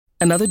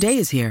Another day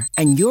is here,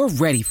 and you're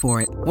ready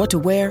for it. What to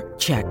wear?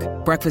 Check.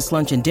 Breakfast,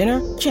 lunch, and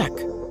dinner? Check.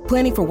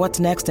 Planning for what's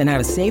next and how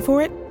to save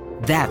for it?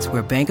 That's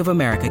where Bank of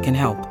America can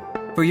help.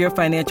 For your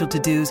financial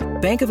to-dos,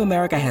 Bank of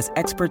America has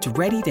experts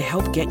ready to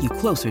help get you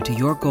closer to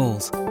your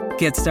goals.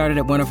 Get started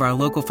at one of our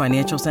local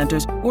financial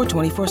centers or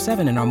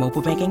 24/7 in our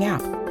mobile banking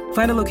app.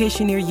 Find a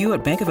location near you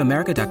at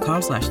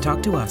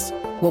bankofamerica.com/talktous.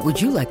 What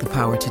would you like the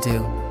power to do?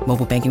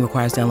 Mobile banking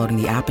requires downloading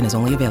the app and is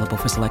only available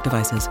for select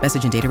devices.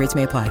 Message and data rates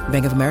may apply.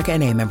 Bank of America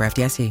N.A., member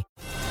FDIC.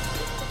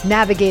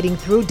 Navigating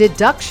through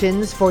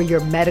deductions for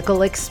your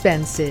medical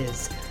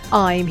expenses.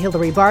 I'm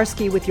Hillary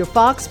Barsky with your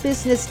Fox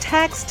Business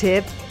tax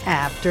tip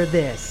after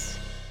this.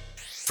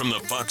 From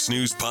the Fox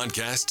News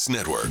Podcasts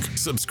Network,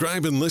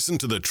 subscribe and listen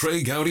to the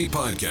Trey Gowdy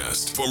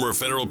Podcast. Former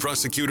federal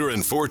prosecutor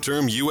and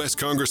four-term U.S.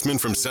 Congressman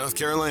from South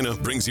Carolina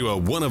brings you a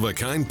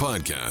one-of-a-kind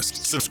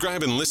podcast.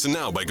 Subscribe and listen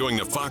now by going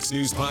to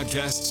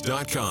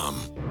foxnewspodcasts.com.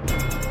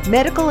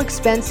 Medical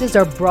expenses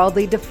are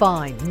broadly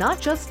defined,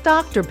 not just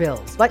doctor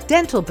bills, but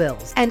dental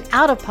bills and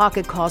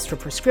out-of-pocket costs for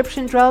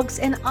prescription drugs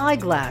and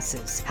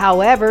eyeglasses.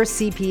 However,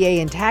 CPA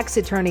and tax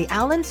attorney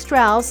Alan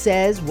Strauss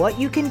says what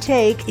you can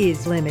take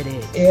is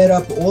limited. Add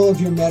up all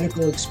of your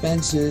medical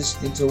expenses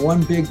into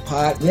one big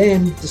pot,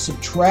 then to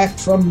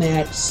subtract from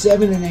that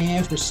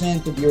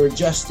 7.5% of your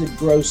adjusted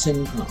gross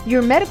income.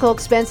 Your medical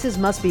expenses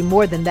must be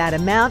more than that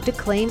amount to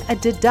claim a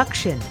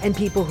deduction, and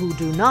people who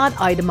do not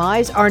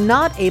itemize are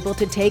not able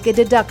to take a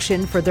deduction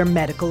for their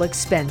medical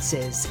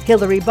expenses.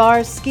 Hillary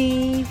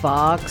Barsky,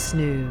 Fox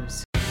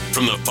News.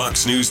 From the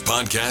Fox News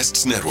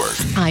Podcasts Network.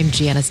 I'm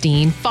Janice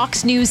Dean,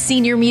 Fox News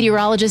senior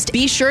meteorologist.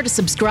 Be sure to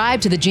subscribe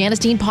to the Janice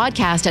Dean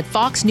podcast at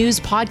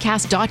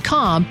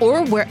foxnewspodcast.com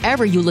or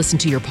wherever you listen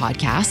to your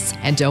podcasts.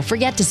 And don't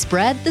forget to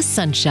spread the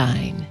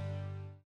sunshine.